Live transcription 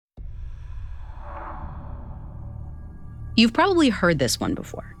You've probably heard this one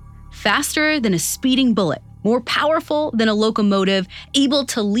before. Faster than a speeding bullet, more powerful than a locomotive, able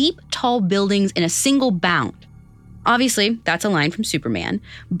to leap tall buildings in a single bound. Obviously, that's a line from Superman,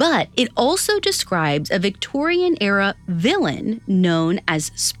 but it also describes a Victorian-era villain known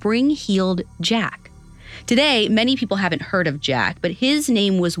as Spring-Heeled Jack. Today, many people haven't heard of Jack, but his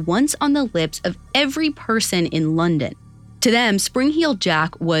name was once on the lips of every person in London. To them, Spring-Heeled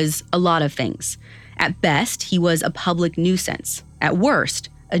Jack was a lot of things. At best, he was a public nuisance. At worst,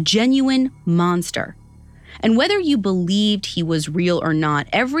 a genuine monster. And whether you believed he was real or not,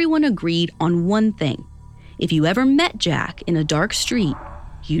 everyone agreed on one thing. If you ever met Jack in a dark street,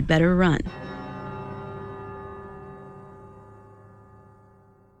 you'd better run.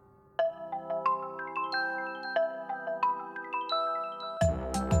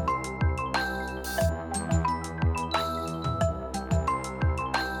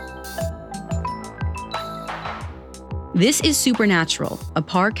 This is Supernatural, a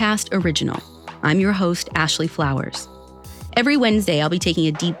Parcast original. I'm your host, Ashley Flowers. Every Wednesday, I'll be taking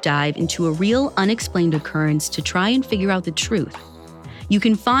a deep dive into a real, unexplained occurrence to try and figure out the truth. You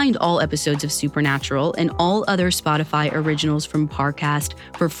can find all episodes of Supernatural and all other Spotify originals from Parcast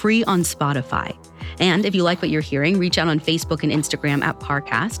for free on Spotify. And if you like what you're hearing, reach out on Facebook and Instagram at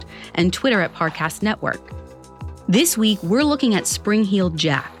Parcast and Twitter at Parcast Network. This week, we're looking at Spring-Heeled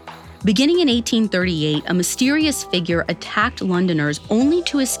Jack. Beginning in 1838, a mysterious figure attacked Londoners only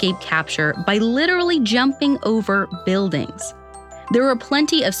to escape capture by literally jumping over buildings. There are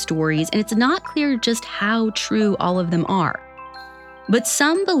plenty of stories, and it's not clear just how true all of them are. But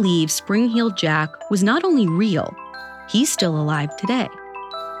some believe Spring-Heeled Jack was not only real, he's still alive today.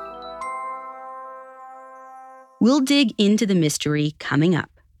 We'll dig into the mystery coming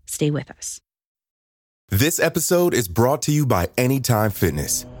up. Stay with us. This episode is brought to you by Anytime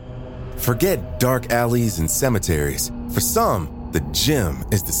Fitness. Forget dark alleys and cemeteries. For some, the gym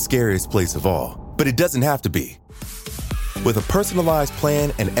is the scariest place of all, but it doesn't have to be. With a personalized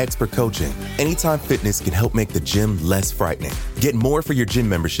plan and expert coaching, Anytime Fitness can help make the gym less frightening. Get more for your gym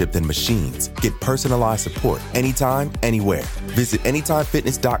membership than machines. Get personalized support anytime, anywhere. Visit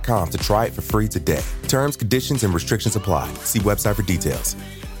AnytimeFitness.com to try it for free today. Terms, conditions, and restrictions apply. See website for details.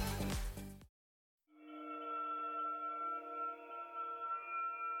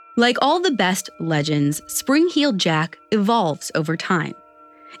 Like all the best legends, Spring-Heeled Jack evolves over time.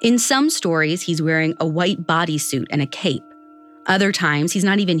 In some stories, he's wearing a white bodysuit and a cape. Other times, he's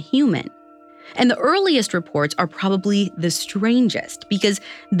not even human. And the earliest reports are probably the strangest, because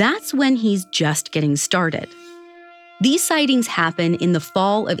that's when he's just getting started. These sightings happen in the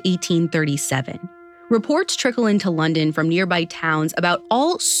fall of 1837. Reports trickle into London from nearby towns about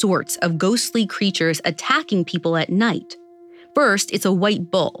all sorts of ghostly creatures attacking people at night. First, it's a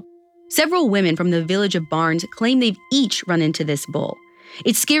white bull. Several women from the village of Barnes claim they've each run into this bull.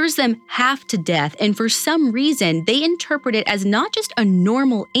 It scares them half to death, and for some reason, they interpret it as not just a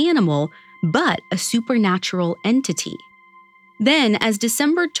normal animal, but a supernatural entity. Then, as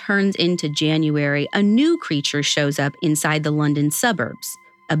December turns into January, a new creature shows up inside the London suburbs,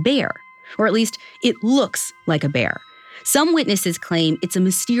 a bear. Or at least, it looks like a bear. Some witnesses claim it's a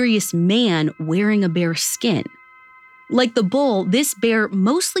mysterious man wearing a bear's skin. Like the bull, this bear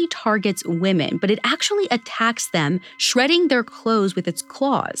mostly targets women, but it actually attacks them, shredding their clothes with its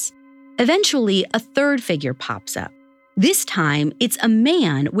claws. Eventually, a third figure pops up. This time, it's a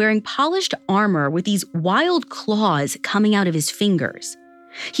man wearing polished armor with these wild claws coming out of his fingers.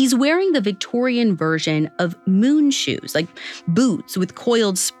 He's wearing the Victorian version of moon shoes, like boots with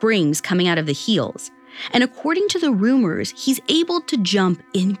coiled springs coming out of the heels. And according to the rumors, he's able to jump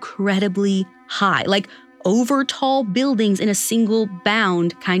incredibly high, like over tall buildings in a single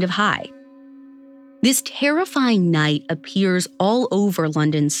bound kind of high. This terrifying night appears all over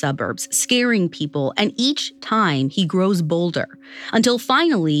London's suburbs, scaring people, and each time he grows bolder, until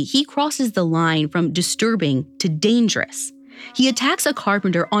finally he crosses the line from disturbing to dangerous. He attacks a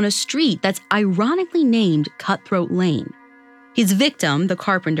carpenter on a street that's ironically named Cutthroat Lane. His victim, the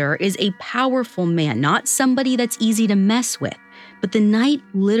carpenter, is a powerful man, not somebody that's easy to mess with, but the knight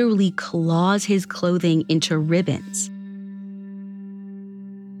literally claws his clothing into ribbons.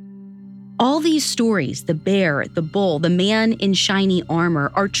 All these stories, the bear, the bull, the man in shiny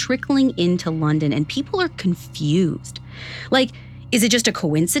armor, are trickling into London, and people are confused. Like, is it just a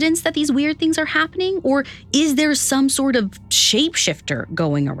coincidence that these weird things are happening? Or is there some sort of shapeshifter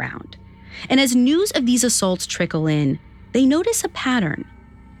going around? And as news of these assaults trickle in, they notice a pattern.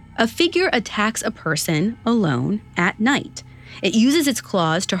 A figure attacks a person alone at night. It uses its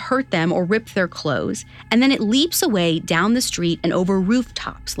claws to hurt them or rip their clothes, and then it leaps away down the street and over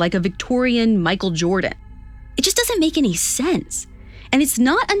rooftops like a Victorian Michael Jordan. It just doesn't make any sense. And it's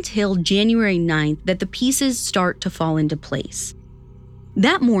not until January 9th that the pieces start to fall into place.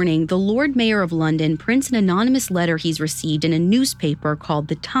 That morning, the Lord Mayor of London prints an anonymous letter he's received in a newspaper called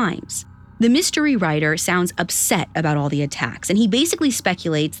The Times. The mystery writer sounds upset about all the attacks, and he basically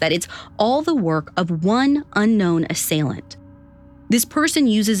speculates that it's all the work of one unknown assailant. This person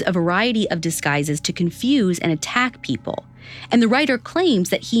uses a variety of disguises to confuse and attack people, and the writer claims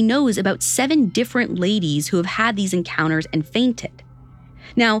that he knows about 7 different ladies who have had these encounters and fainted.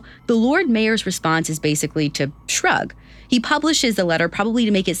 Now, the Lord Mayor's response is basically to shrug. He publishes the letter probably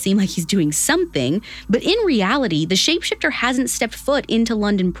to make it seem like he's doing something, but in reality, the shapeshifter hasn't stepped foot into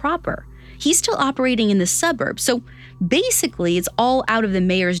London proper. He's still operating in the suburbs, so basically it's all out of the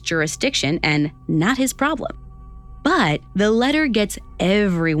mayor's jurisdiction and not his problem. But the letter gets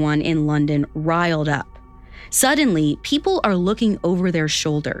everyone in London riled up. Suddenly, people are looking over their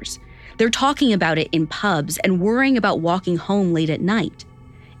shoulders. They're talking about it in pubs and worrying about walking home late at night.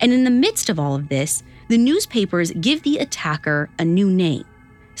 And in the midst of all of this, the newspapers give the attacker a new name,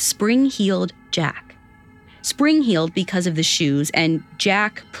 Spring-Heeled Jack. Spring-heeled because of the shoes, and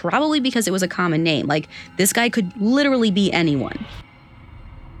Jack probably because it was a common name. Like, this guy could literally be anyone.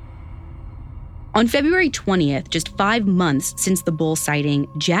 On February 20th, just 5 months since the bull sighting,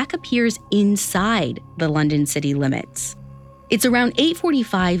 Jack appears inside the London city limits. It's around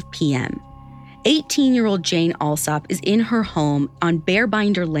 8:45 p.m. 18-year-old Jane Alsop is in her home on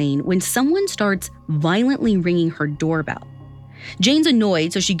Bearbinder Lane when someone starts violently ringing her doorbell. Jane's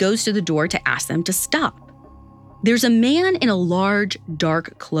annoyed, so she goes to the door to ask them to stop. There's a man in a large,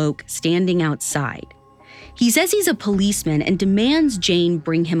 dark cloak standing outside. He says he's a policeman and demands Jane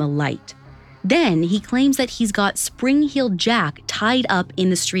bring him a light. Then he claims that he's got Spring-Heeled Jack tied up in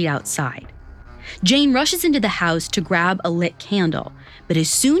the street outside. Jane rushes into the house to grab a lit candle, but as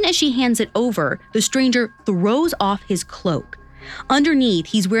soon as she hands it over, the stranger throws off his cloak. Underneath,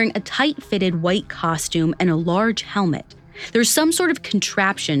 he's wearing a tight-fitted white costume and a large helmet. There's some sort of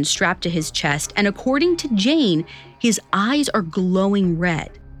contraption strapped to his chest, and according to Jane, his eyes are glowing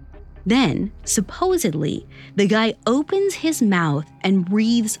red. Then, supposedly, the guy opens his mouth and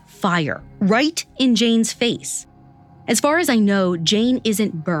breathes fire right in Jane's face. As far as I know, Jane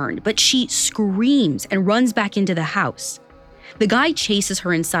isn't burned, but she screams and runs back into the house. The guy chases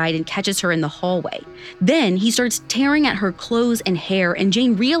her inside and catches her in the hallway. Then he starts tearing at her clothes and hair, and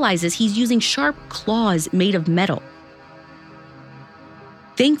Jane realizes he's using sharp claws made of metal.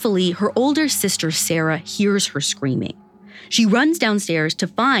 Thankfully, her older sister Sarah hears her screaming. She runs downstairs to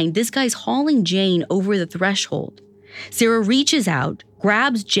find this guy's hauling Jane over the threshold. Sarah reaches out,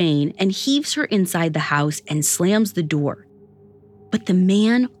 grabs Jane, and heaves her inside the house and slams the door. But the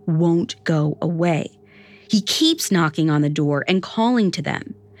man won't go away. He keeps knocking on the door and calling to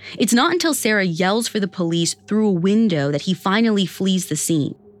them. It's not until Sarah yells for the police through a window that he finally flees the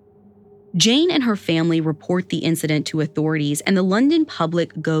scene. Jane and her family report the incident to authorities, and the London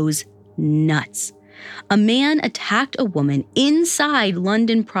public goes nuts. A man attacked a woman inside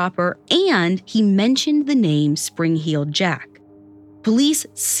London proper, and he mentioned the name Spring-Heeled Jack. Police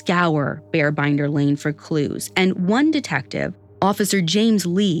scour Bearbinder Lane for clues, and one detective, Officer James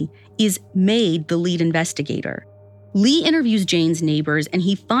Lee, is made the lead investigator. Lee interviews Jane's neighbors, and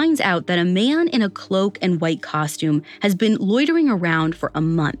he finds out that a man in a cloak and white costume has been loitering around for a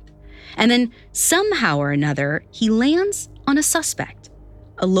month. And then, somehow or another, he lands on a suspect,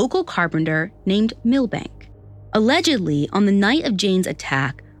 a local carpenter named Milbank. Allegedly, on the night of Jane's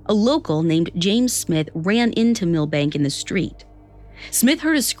attack, a local named James Smith ran into Milbank in the street. Smith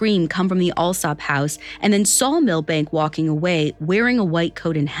heard a scream come from the Alsop house and then saw Milbank walking away wearing a white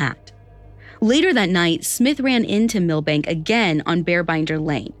coat and hat. Later that night, Smith ran into Milbank again on Bearbinder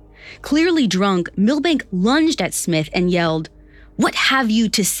Lane. Clearly drunk, Milbank lunged at Smith and yelled, "What have you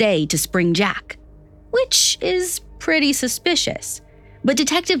to say to Spring Jack?" Which is pretty suspicious. But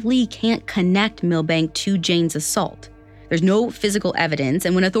Detective Lee can't connect Milbank to Jane's assault. There's no physical evidence,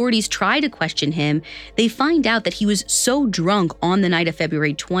 and when authorities try to question him, they find out that he was so drunk on the night of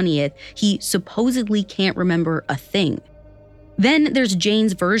February 20th, he supposedly can't remember a thing. Then there's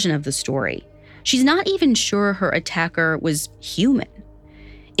Jane's version of the story. She's not even sure her attacker was human.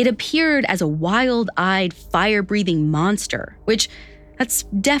 It appeared as a wild-eyed, fire-breathing monster, which that's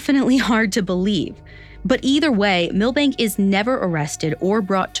definitely hard to believe. But either way, Milbank is never arrested or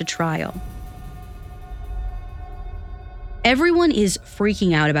brought to trial. Everyone is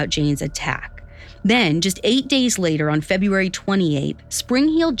freaking out about Jane's attack. Then, just 8 days later, on February 28th,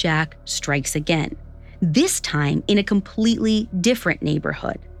 Spring-Heeled Jack strikes again, this time in a completely different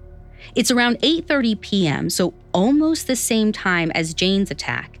neighborhood. It's around 8:30 p.m., so almost the same time as Jane's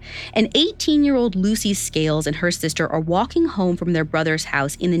attack, and 18-year-old Lucy Scales and her sister are walking home from their brother's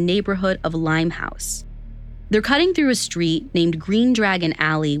house in the neighborhood of Limehouse. They're cutting through a street named Green Dragon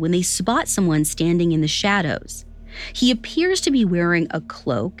Alley when they spot someone standing in the shadows. He appears to be wearing a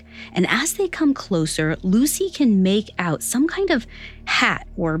cloak, and as they come closer, Lucy can make out some kind of hat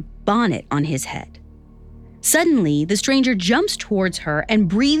or bonnet on his head. Suddenly, the stranger jumps towards her and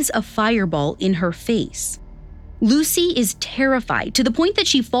breathes a fireball in her face. Lucy is terrified to the point that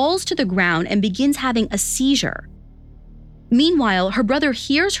she falls to the ground and begins having a seizure. Meanwhile, her brother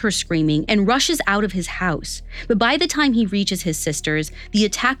hears her screaming and rushes out of his house, but by the time he reaches his sisters, the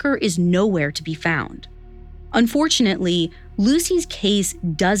attacker is nowhere to be found. Unfortunately, Lucy's case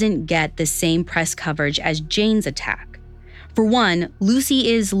doesn't get the same press coverage as Jane's attack. For one, Lucy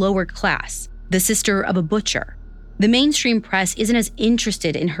is lower class, the sister of a butcher. The mainstream press isn't as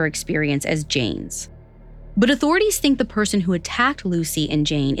interested in her experience as Jane's. But authorities think the person who attacked Lucy and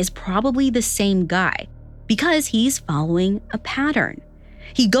Jane is probably the same guy, because he's following a pattern.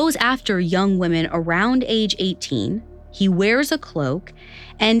 He goes after young women around age 18, he wears a cloak,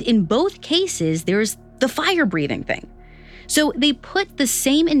 and in both cases, there's the fire-breathing thing. So they put the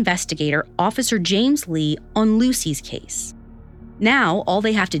same investigator, Officer James Lee, on Lucy's case. Now, all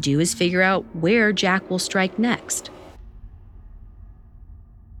they have to do is figure out where Jack will strike next.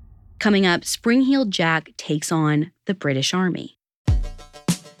 Coming up, Spring-Heeled Jack takes on the British Army.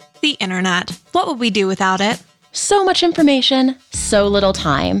 The internet. What would we do without it? So much information, so little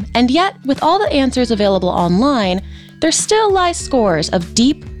time, and yet, with all the answers available online, there still lie scores of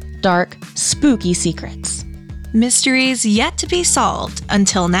deep, dark, spooky secrets. Mysteries yet to be solved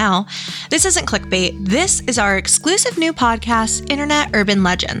until now. This isn't clickbait. This is our exclusive new podcast, Internet Urban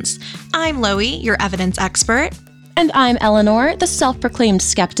Legends. I'm Loie, your evidence expert. And I'm Eleanor, the self-proclaimed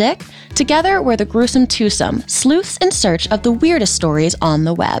skeptic. Together, we're the gruesome twosome, sleuths in search of the weirdest stories on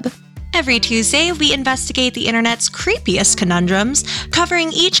the web. Every Tuesday, we investigate the internet's creepiest conundrums,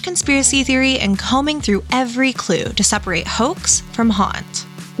 covering each conspiracy theory and combing through every clue to separate hoax from haunt.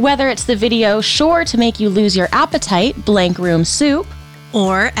 Whether it's the video sure to make you lose your appetite, Blank Room Soup,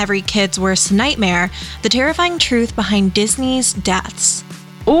 or every kid's worst nightmare, the terrifying truth behind Disney's deaths.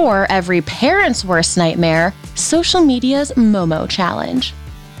 Or every parent's worst nightmare, social media's Momo challenge.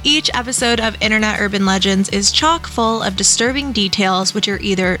 Each episode of Internet Urban Legends is chock full of disturbing details which are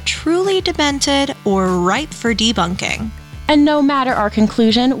either truly demented or ripe for debunking. And no matter our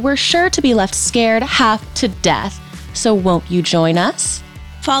conclusion, we're sure to be left scared half to death. So won't you join us?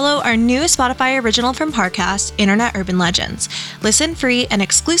 Follow our new Spotify original from Parcast, Internet Urban Legends. Listen free and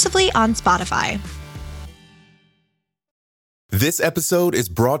exclusively on Spotify. This episode is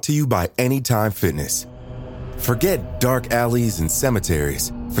brought to you by Anytime Fitness. Forget dark alleys and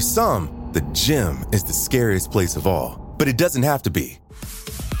cemeteries. For some, the gym is the scariest place of all, but it doesn't have to be.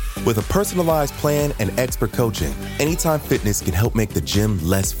 With a personalized plan and expert coaching, Anytime Fitness can help make the gym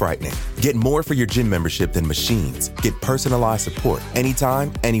less frightening. Get more for your gym membership than machines. Get personalized support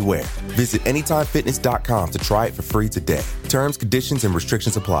anytime, anywhere. Visit AnytimeFitness.com to try it for free today. Terms, conditions, and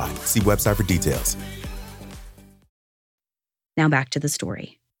restrictions apply. See website for details. Now back to the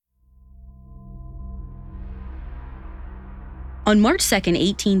story. On March 2nd,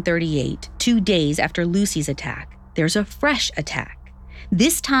 1838, 2 days after Lucy's attack, there's a fresh attack.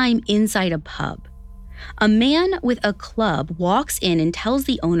 This time inside a pub. A man with a club walks in and tells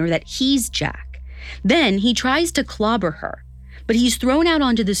the owner that he's Jack. Then he tries to clobber her, but he's thrown out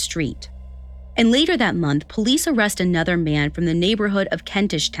onto the street. And later that month, police arrest another man from the neighborhood of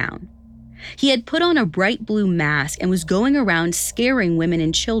Kentish Town. He had put on a bright blue mask and was going around scaring women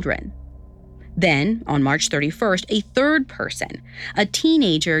and children. Then, on March 31st, a third person, a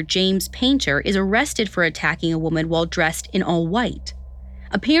teenager, James Painter, is arrested for attacking a woman while dressed in all white.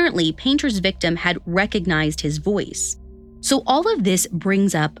 Apparently, Painter's victim had recognized his voice. So all of this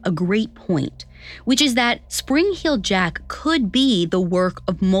brings up a great point, which is that Spring-Heeled Jack could be the work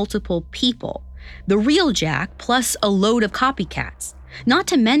of multiple people. The real Jack plus a load of copycats. Not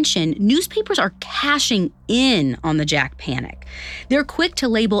to mention, newspapers are cashing in on the Jack panic. They're quick to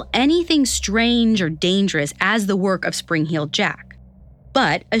label anything strange or dangerous as the work of Spring-Heeled Jack.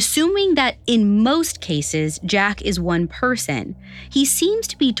 But assuming that in most cases Jack is one person, he seems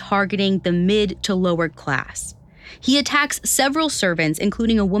to be targeting the mid to lower class. He attacks several servants,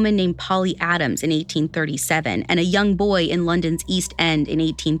 including a woman named Polly Adams in 1837 and a young boy in London's East End in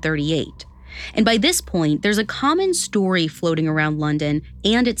 1838. And by this point, there's a common story floating around London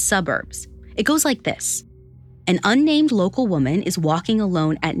and its suburbs. It goes like this. An unnamed local woman is walking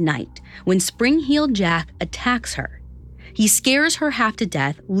alone at night when Spring-Heeled Jack attacks her. He scares her half to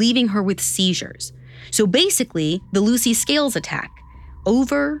death, leaving her with seizures. So basically, the Lucy Scales attack,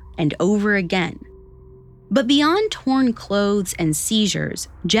 over and over again. But beyond torn clothes and seizures,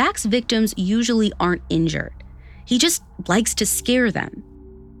 Jack's victims usually aren't injured. He just likes to scare them.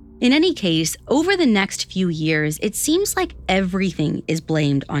 In any case, over the next few years, it seems like everything is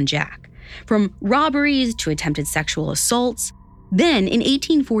blamed on Jack, from robberies to attempted sexual assaults. Then, in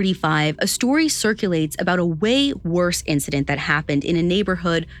 1845, a story circulates about a way worse incident that happened in a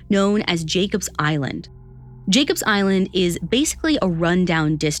neighborhood known as Jacob's Island. Jacob's Island is basically a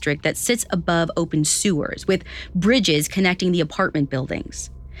rundown district that sits above open sewers, with bridges connecting the apartment buildings.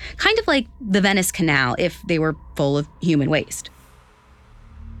 Kind of like the Venice Canal if they were full of human waste.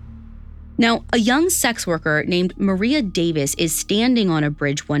 Now, a young sex worker named Maria Davis is standing on a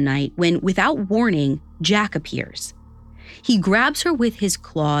bridge one night when, without warning, Jack appears. He grabs her with his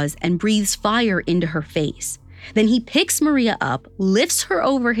claws and breathes fire into her face. Then he picks Maria up, lifts her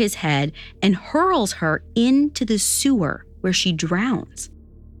over his head, and hurls her into the sewer where she drowns.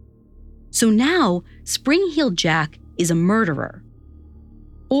 So now, Spring-Heeled Jack is a murderer.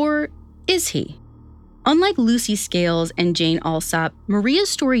 Or is he? Unlike Lucy Scales and Jane Alsop, Maria's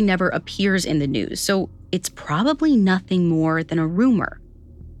story never appears in the news, so it's probably nothing more than a rumor.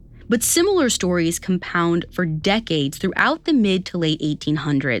 But similar stories compound for decades throughout the mid to late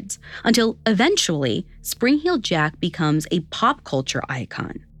 1800s, until eventually Spring-Heeled Jack becomes a pop culture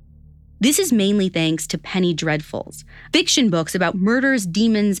icon. This is mainly thanks to penny dreadfuls, fiction books about murders,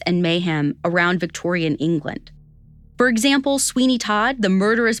 demons, and mayhem around Victorian England. For example, Sweeney Todd, the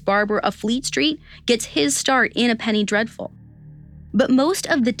murderous barber of Fleet Street, gets his start in a penny dreadful. But most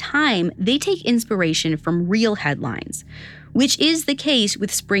of the time, they take inspiration from real headlines, which is the case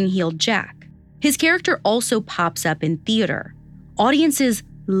with Spring-Heeled Jack. His character also pops up in theater. Audiences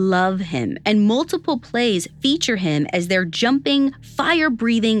love him, and multiple plays feature him as their jumping,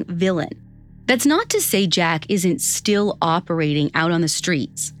 fire-breathing villain. That's not to say Jack isn't still operating out on the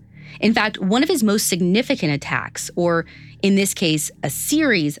streets. In fact, one of his most significant attacks, or in this case, a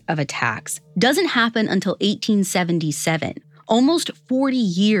series of attacks, doesn't happen until 1877, almost 40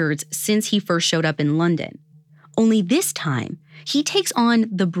 years since he first showed up in London. Only this time, he takes on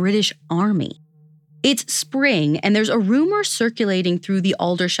the British Army. It's spring, and there's a rumor circulating through the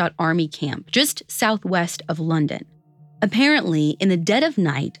Aldershot Army camp, just southwest of London. Apparently, in the dead of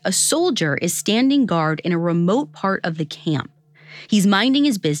night, a soldier is standing guard in a remote part of the camp. He's minding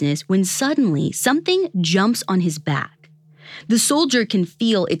his business when suddenly something jumps on his back. The soldier can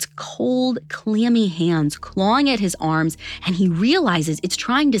feel its cold, clammy hands clawing at his arms, and he realizes it's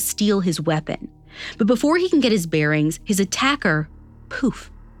trying to steal his weapon. But before he can get his bearings, his attacker, poof,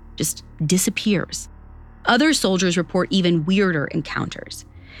 just disappears. Other soldiers report even weirder encounters.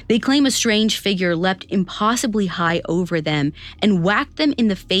 They claim a strange figure leapt impossibly high over them and whacked them in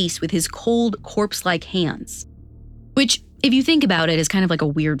the face with his cold, corpse-like hands. Which, if you think about it, is kind of like a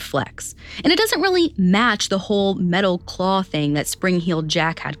weird flex. And it doesn't really match the whole metal claw thing that Spring-Heeled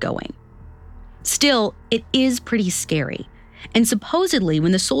Jack had going. Still, it is pretty scary. And supposedly,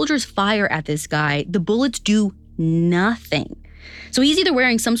 when the soldiers fire at this guy, the bullets do nothing. So he's either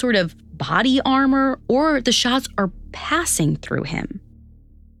wearing some sort of body armor or the shots are passing through him.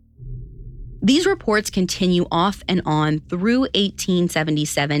 These reports continue off and on through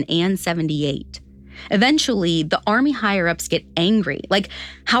 1877 and 78. Eventually, the army higher-ups get angry. Like,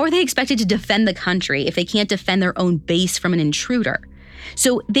 how are they expected to defend the country if they can't defend their own base from an intruder?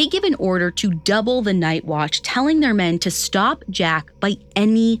 So they give an order to double the night watch, telling their men to stop Jack by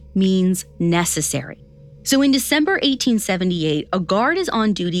any means necessary. So in December 1878, a guard is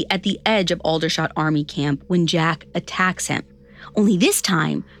on duty at the edge of Aldershot Army Camp when Jack attacks him. Only this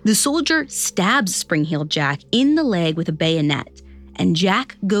time, the soldier stabs Spring-Heeled Jack in the leg with a bayonet, and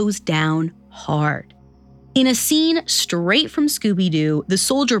Jack goes down hard. In a scene straight from Scooby-Doo, the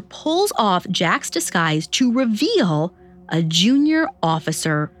soldier pulls off Jack's disguise to reveal a junior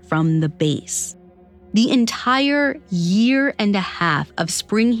officer from the base. The entire year and a half of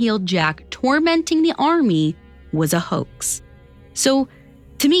Spring-Heeled Jack tormenting the army was a hoax. So,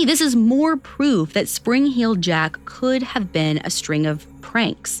 to me, this is more proof that Spring-Heeled Jack could have been a string of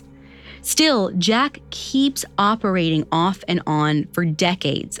pranks. Still, Jack keeps operating off and on for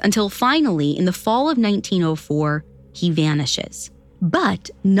decades until finally, in the fall of 1904, he vanishes. But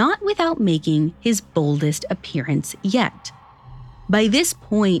not without making his boldest appearance yet. By this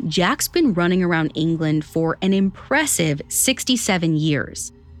point, Jack's been running around England for an impressive 67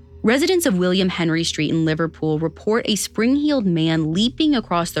 years. Residents of William Henry Street in Liverpool report a spring-heeled man leaping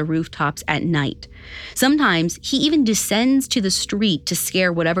across the rooftops at night. Sometimes he even descends to the street to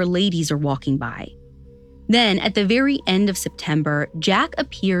scare whatever ladies are walking by. Then, at the very end of September, Jack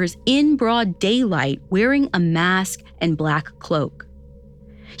appears in broad daylight wearing a mask and black cloak.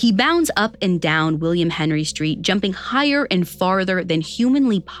 He bounds up and down William Henry Street, jumping higher and farther than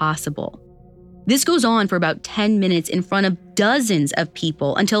humanly possible. This goes on for about 10 minutes in front of dozens of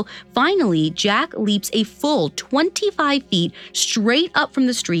people until finally Jack leaps a full 25 feet straight up from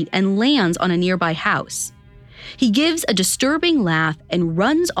the street and lands on a nearby house. He gives a disturbing laugh and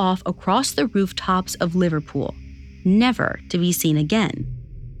runs off across the rooftops of Liverpool, never to be seen again.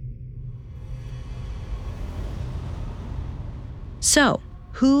 So,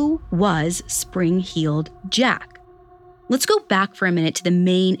 who was Spring-Heeled Jack? Let's go back for a minute to the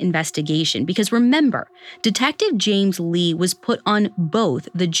main investigation, because remember, Detective James Lee was put on both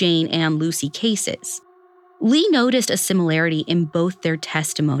the Jane and Lucy cases. Lee noticed a similarity in both their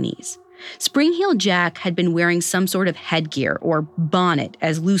testimonies. Spring-Heeled Jack had been wearing some sort of headgear, or bonnet,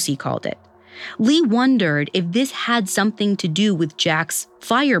 as Lucy called it. Lee wondered if this had something to do with Jack's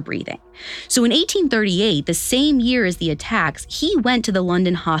fire breathing. So in 1838, the same year as the attacks, he went to the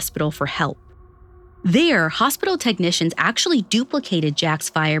London hospital for help. There, hospital technicians actually duplicated Jack's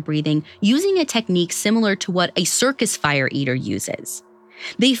fire breathing using a technique similar to what a circus fire eater uses.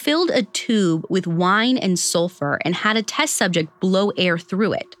 They filled a tube with wine and sulfur and had a test subject blow air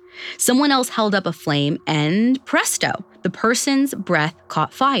through it. Someone else held up a flame and presto, the person's breath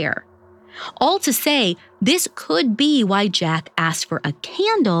caught fire. All to say, this could be why Jack asked for a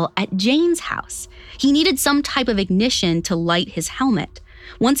candle at Jane's house. He needed some type of ignition to light his helmet.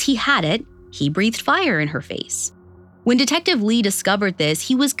 Once he had it, he breathed fire in her face. When Detective Lee discovered this,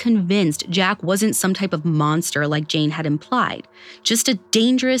 he was convinced Jack wasn't some type of monster like Jane had implied, just a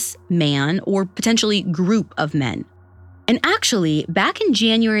dangerous man or potentially group of men. And actually, back in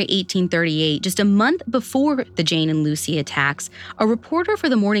January 1838, just a month before the Jane and Lucy attacks, a reporter for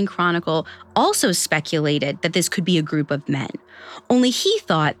the Morning Chronicle also speculated that this could be a group of men. Only he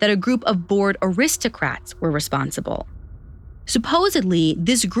thought that a group of bored aristocrats were responsible. Supposedly,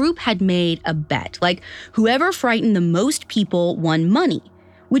 this group had made a bet, like whoever frightened the most people won money,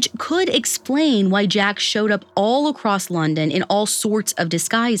 which could explain why Jack showed up all across London in all sorts of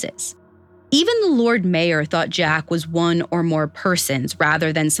disguises. Even the Lord Mayor thought Jack was one or more persons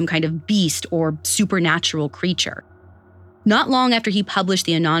rather than some kind of beast or supernatural creature. Not long after he published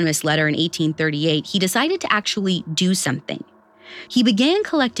the anonymous letter in 1838, he decided to actually do something. He began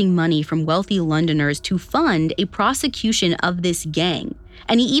collecting money from wealthy Londoners to fund a prosecution of this gang,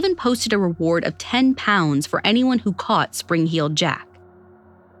 and he even posted a reward of £10 for anyone who caught Spring-Heeled Jack.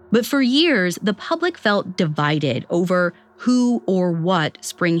 But for years, the public felt divided over who or what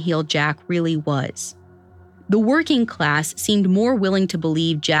Spring-Heeled Jack really was. The working class seemed more willing to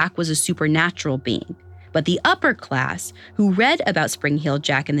believe Jack was a supernatural being, but the upper class, who read about Spring-Heeled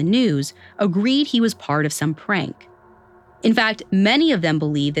Jack in the news, agreed he was part of some prank. In fact, many of them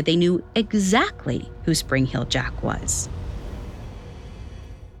believed that they knew exactly who Spring-Heeled Jack was.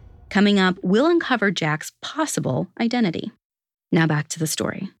 Coming up, we'll uncover Jack's possible identity. Now back to the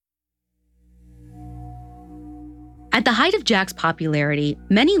story. At the height of Jack's popularity,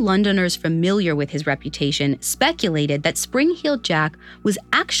 many Londoners familiar with his reputation speculated that Spring-Heeled Jack was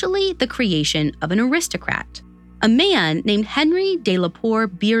actually the creation of an aristocrat, a man named Henry de la Poer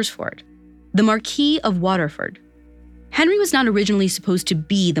Beresford, the Marquis of Waterford. Henry was not originally supposed to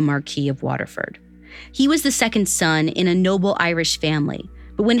be the Marquis of Waterford. He was the second son in a noble Irish family,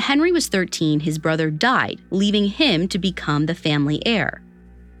 but when Henry was 13, his brother died, leaving him to become the family heir.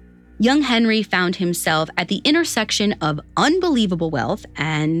 Young Henry found himself at the intersection of unbelievable wealth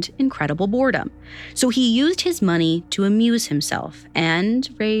and incredible boredom, so he used his money to amuse himself and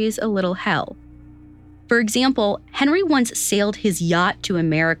raise a little hell. For example, Henry once sailed his yacht to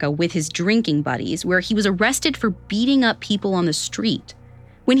America with his drinking buddies, where he was arrested for beating up people on the street.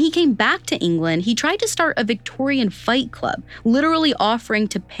 When he came back to England, he tried to start a Victorian fight club, literally offering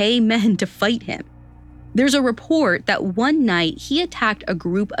to pay men to fight him. There's a report that one night he attacked a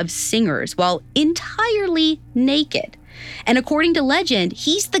group of singers while entirely naked. And according to legend,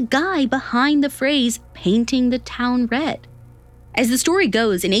 he's the guy behind the phrase, painting the town red. As the story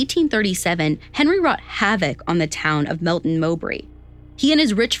goes, in 1837, Henry wrought havoc on the town of Melton Mowbray. He and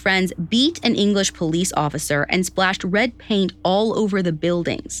his rich friends beat an English police officer and splashed red paint all over the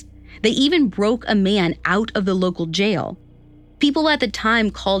buildings. They even broke a man out of the local jail. People at the time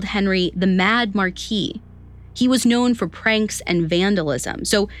called Henry the Mad Marquis. He was known for pranks and vandalism,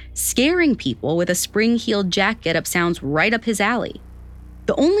 so scaring people with a Spring-Heeled Jack getup sounds right up his alley.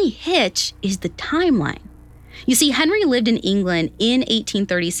 The only hitch is the timeline. You see, Henry lived in England in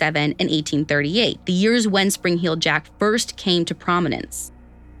 1837 and 1838, the years when Spring-Heeled Jack first came to prominence.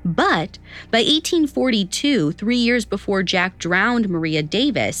 But by 1842, 3 years before Jack drowned Maria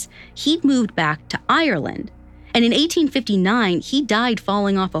Davis, he'd moved back to Ireland. And in 1859, he died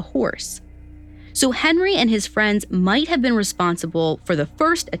falling off a horse. So Henry and his friends might have been responsible for the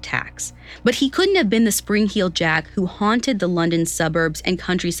first attacks, but he couldn't have been the spring-heeled Jack who haunted the London suburbs and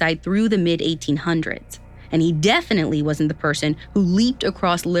countryside through the mid-1800s. And he definitely wasn't the person who leaped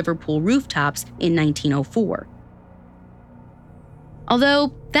across Liverpool rooftops in 1904.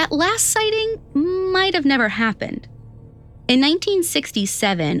 Although that last sighting might have never happened. In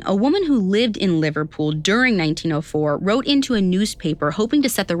 1967, a woman who lived in Liverpool during 1904 wrote into a newspaper hoping to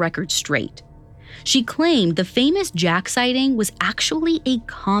set the record straight. She claimed the famous Jack sighting was actually a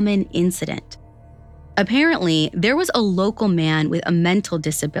common incident. Apparently, there was a local man with a mental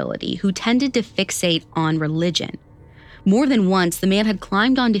disability who tended to fixate on religion. More than once, the man had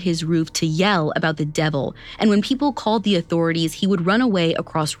climbed onto his roof to yell about the devil, and when people called the authorities, he would run away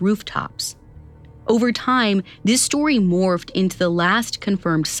across rooftops. Over time, this story morphed into the last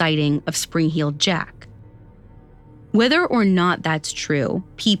confirmed sighting of spring-heeled Jack. Whether or not that's true,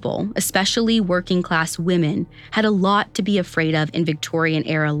 people, especially working-class women, had a lot to be afraid of in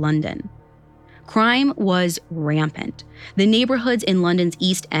Victorian-era London. Crime was rampant. The neighborhoods in London's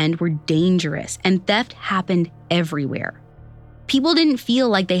East End were dangerous, and theft happened everywhere. People didn't feel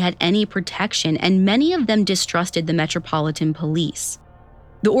like they had any protection, and many of them distrusted the Metropolitan Police.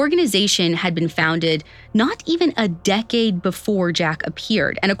 The organization had been founded not even a decade before Jack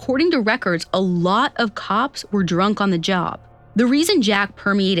appeared, and according to records, a lot of cops were drunk on the job. The reason Jack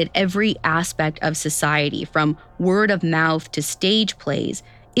permeated every aspect of society, from word of mouth to stage plays,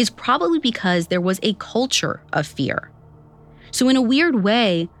 is probably because there was a culture of fear. So in a weird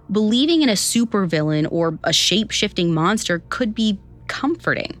way, believing in a supervillain or a shape-shifting monster could be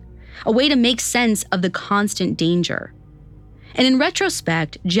comforting, a way to make sense of the constant danger. And in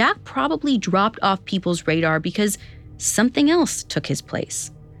retrospect, Jack probably dropped off people's radar because something else took his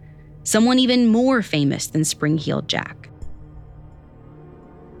place. Someone even more famous than spring-heeled Jack.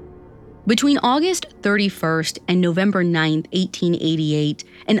 Between August 31st and November 9th, 1888,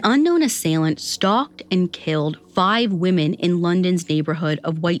 an unknown assailant stalked and killed 5 women in London's neighborhood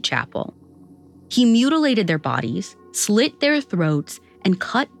of Whitechapel. He mutilated their bodies, slit their throats, and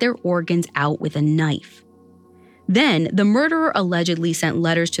cut their organs out with a knife. Then, the murderer allegedly sent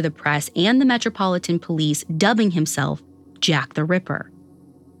letters to the press and the Metropolitan Police dubbing himself Jack the Ripper.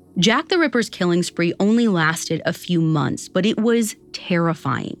 Jack the Ripper's killing spree only lasted a few months, but it was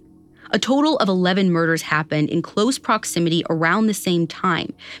terrifying. A total of 11 murders happened in close proximity around the same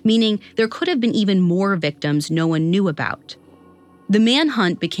time, meaning there could have been even more victims no one knew about. The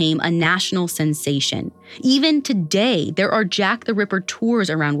manhunt became a national sensation. Even today, there are Jack the Ripper tours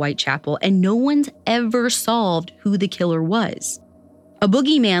around Whitechapel, and no one's ever solved who the killer was. A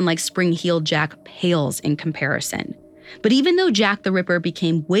boogeyman like spring-heeled Jack pales in comparison. But even though Jack the Ripper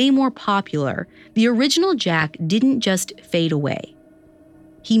became way more popular, the original Jack didn't just fade away.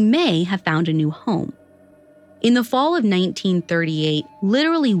 He may have found a new home. In the fall of 1938,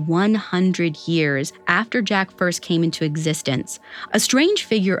 literally 100 years after Jack first came into existence, a strange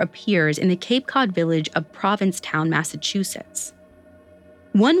figure appears in the Cape Cod village of Provincetown, Massachusetts.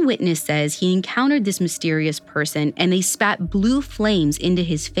 One witness says he encountered this mysterious person and they spat blue flames into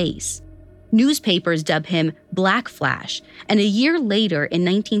his face. Newspapers dub him Black Flash, and a year later, in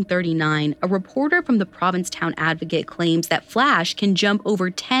 1939, a reporter from the Provincetown Advocate claims that Flash can jump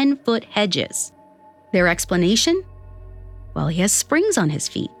over 10-foot hedges. Their explanation? Well, he has springs on his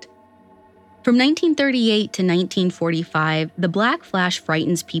feet. From 1938 to 1945, the Black Flash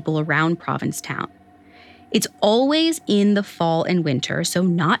frightens people around Provincetown. It's always in the fall and winter, so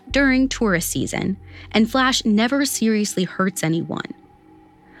not during tourist season, and Flash never seriously hurts anyone.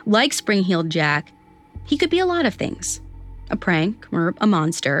 Like spring-heeled Jack, he could be a lot of things. A prank or a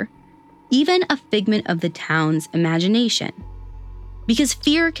monster, even a figment of the town's imagination. Because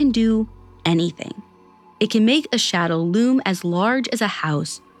fear can do anything. It can make a shadow loom as large as a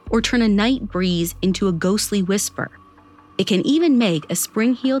house or turn a night breeze into a ghostly whisper. It can even make a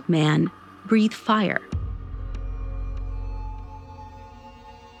spring-heeled man breathe fire.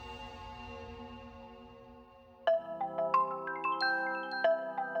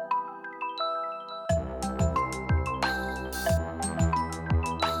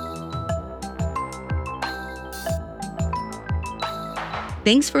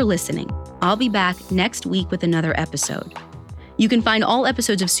 Thanks for listening. I'll be back next week with another episode. You can find all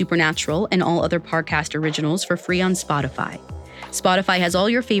episodes of Supernatural and all other Parcast originals for free on Spotify. Spotify has all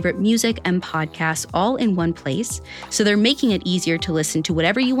your favorite music and podcasts all in one place, so they're making it easier to listen to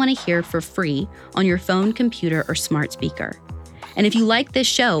whatever you want to hear for free on your phone, computer, or smart speaker. And if you like this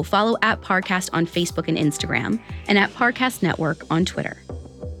show, follow @Parcast on Facebook and Instagram, and @Parcast Network on Twitter.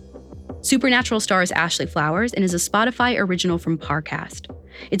 Supernatural stars Ashley Flowers and is a Spotify original from Parcast.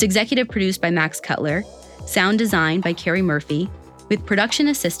 It's executive produced by Max Cutler, sound design by Carrie Murphy, with production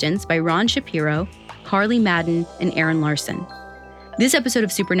assistance by Ron Shapiro, Carly Madden, and Aaron Larson. This episode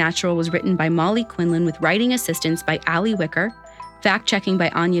of Supernatural was written by Molly Quinlan with writing assistance by Allie Wicker, fact-checking by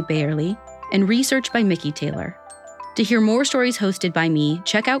Anya Bayerly, and research by Mickey Taylor. To hear more stories hosted by me,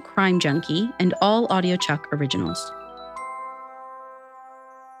 check out Crime Junkie and all AudioChuck originals.